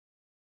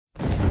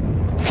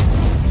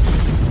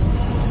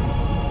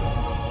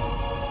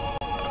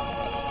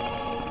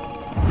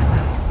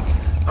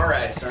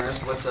Alright, Stars,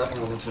 what's up? And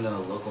welcome to another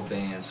local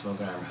band,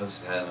 Smokeout. I'm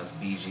host Adams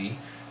BG.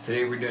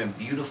 Today we're doing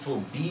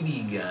Beautiful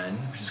BB Gun,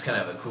 which is kind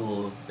of a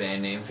cool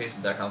band name.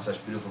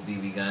 Facebook.com/Beautiful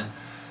BB Gun.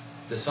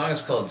 The song is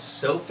called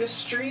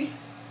Sophistry.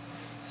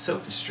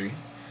 Sophistry.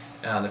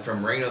 They're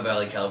from Moreno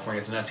Valley,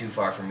 California, so not too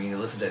far from me. They're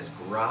listed as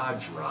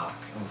garage rock.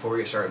 And before we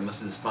get started,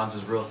 most of the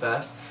sponsors real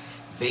fast.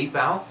 Vape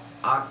Out,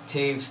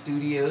 Octave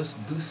Studios,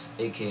 Boost,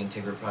 aka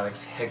Integra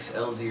Products, Hex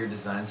LZer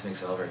Designs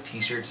makes all of our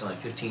t-shirts, only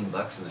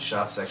 $15 in the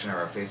shop section of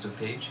our Facebook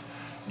page.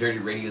 Dirty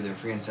Radio, their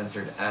free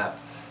uncensored app.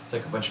 It's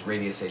like a bunch of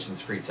radio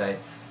stations, pretty tight.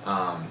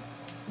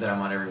 That I'm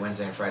on every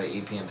Wednesday and Friday,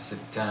 8 p.m.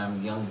 Pacific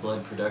Time. Young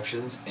Blood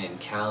Productions and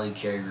Cali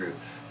Care Group,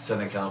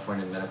 Southern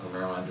California medical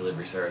marijuana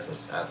delivery service.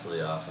 That's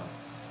absolutely awesome.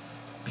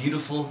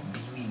 Beautiful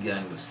BB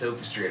Gun with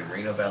Sophistry in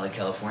Moreno Valley,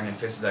 California.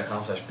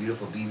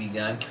 Facebook.com/Beautiful BB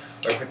Gun.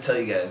 Or I could tell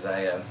you guys,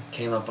 I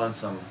came up on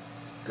some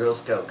Girl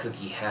Scout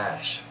cookie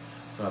hash.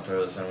 So I'm going to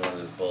throw this in one of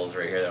those bowls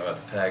right here that I'm about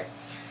to pack.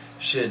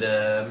 Should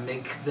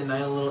make the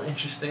night a little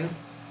interesting.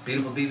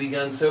 Beautiful BB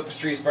Gun,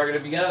 Sophistry, spark it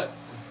if you got it.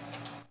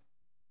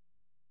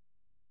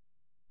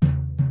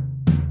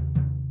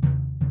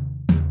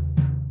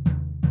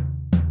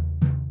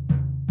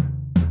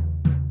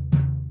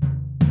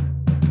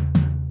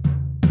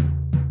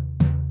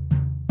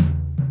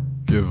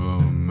 Give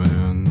a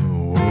man the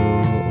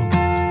world,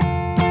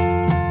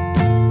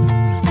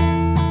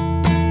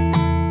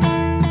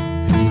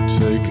 he'd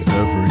take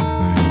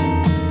everything,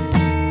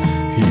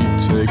 he'd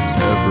take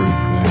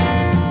everything,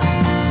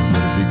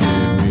 but if he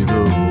gave me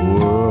the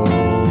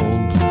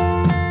world,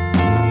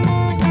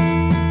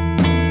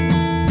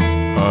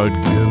 I'd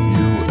give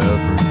you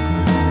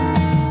everything,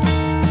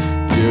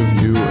 give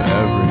you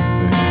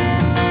everything,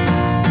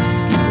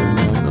 give a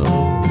man the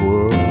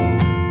world.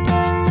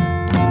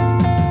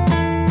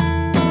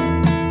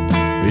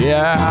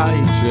 Yeah,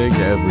 he'd take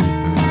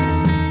everything,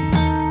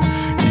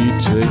 he'd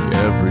take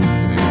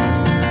everything,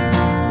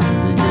 but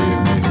if he gave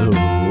me the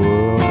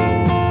world,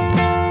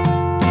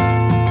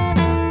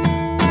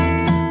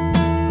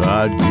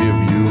 I'd give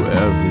you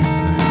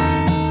everything,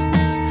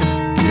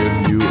 give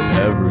you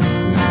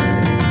everything.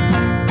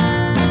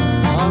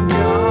 I'm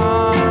gone.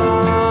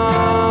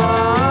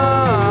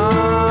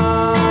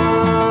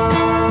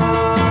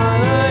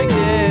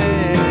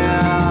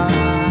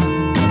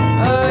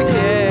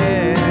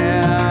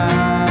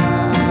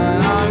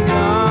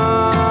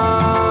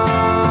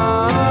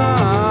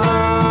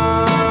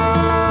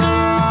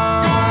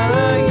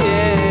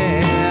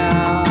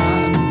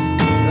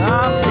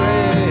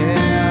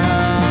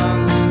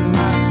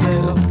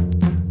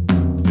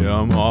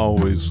 I'm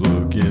always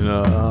looking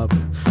up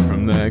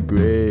from that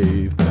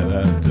grave that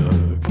I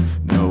dug.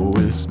 No,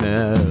 it's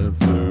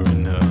never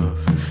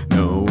enough.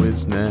 No,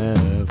 it's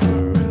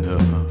never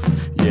enough.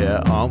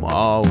 Yeah, I'm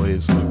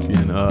always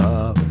looking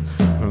up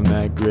from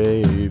that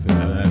grave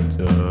that I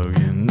dug.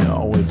 And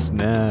no, it's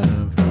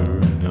never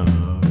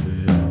enough.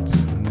 It's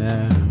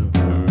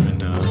never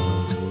enough.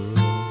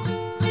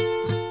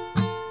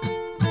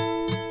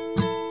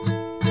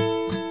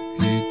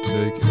 He'd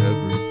take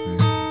everything.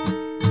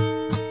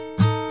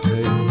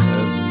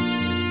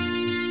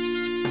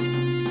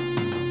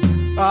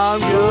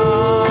 I'm gone.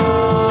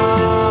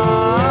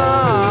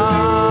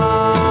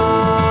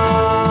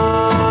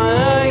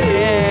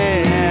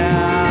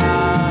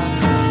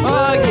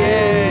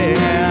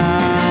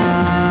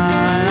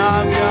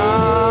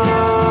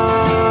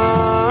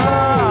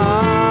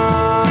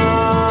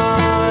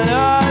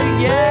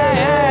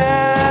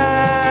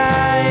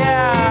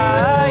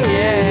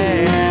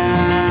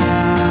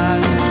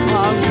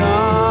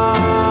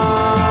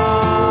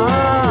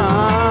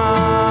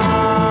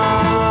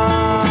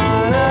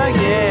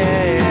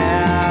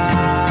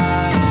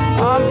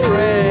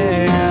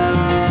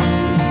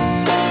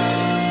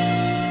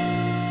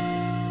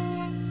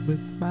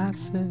 With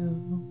myself.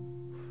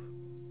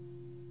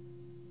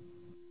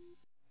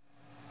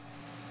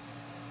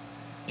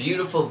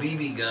 Beautiful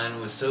BB Gun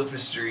with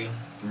Sophistry,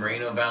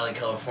 Moreno Valley,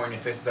 California.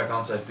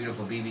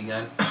 Facebook.com/Beautiful BB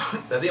Gun. I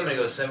think I'm gonna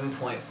go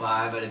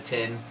 7.5 out of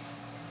 10. It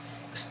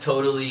was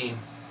totally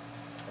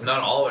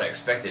not all what I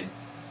expected.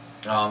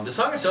 The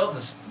song itself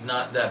is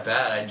not that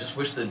bad. I just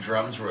wish the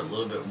drums were a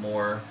little bit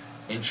more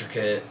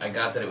intricate. I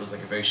got that it was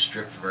like a very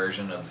stripped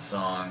version of the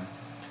song.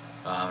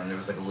 And there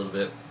was like a little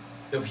bit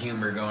of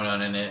humor going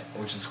on in it,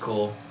 which is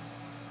cool.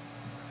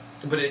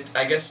 But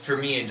I guess for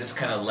me, it just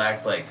kind of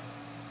lacked like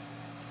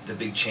the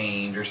big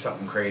change or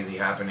something crazy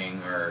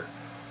happening,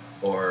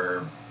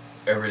 or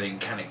everything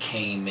kind of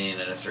came in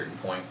at a certain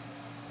point.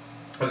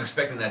 I was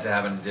expecting that to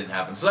happen, it didn't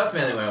happen. So that's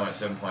mainly why I went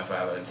 7.5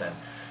 out of 10.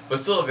 But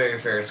still a very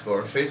fair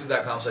score.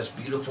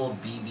 Facebook.com/Beautiful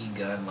BB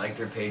Gun. Like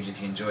their page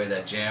if you enjoy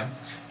that jam.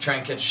 Try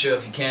and catch a show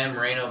if you can.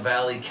 Moreno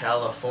Valley,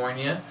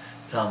 California.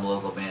 Tell them the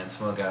local band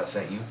Smokeout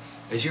sent you.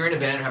 If you're in a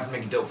band or happen to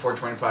make a dope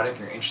 420 product,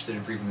 you're interested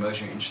in free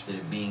promotion, you're interested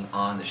in being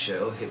on the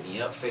show, hit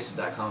me up.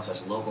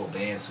 Facebook.com/local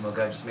band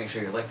Smokeout. Just make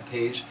sure you like the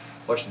page.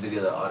 Watch the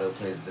video that auto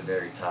plays at the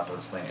very top. It'll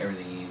explain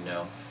everything you need to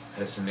know, how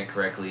to submit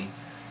correctly,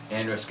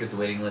 and or skip the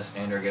waiting list,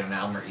 and or get an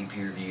album or EP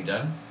review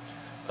done.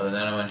 Other than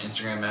that, I'm on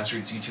Instagram,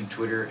 Masterroots, YouTube,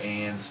 Twitter,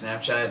 and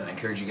Snapchat, and I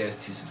encourage you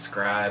guys to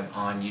subscribe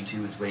on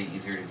YouTube. It's way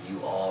easier to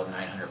view all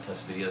 900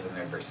 plus videos on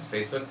there versus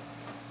Facebook.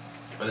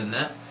 Other than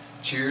that,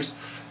 cheers,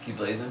 keep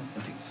blazing,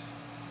 and peace.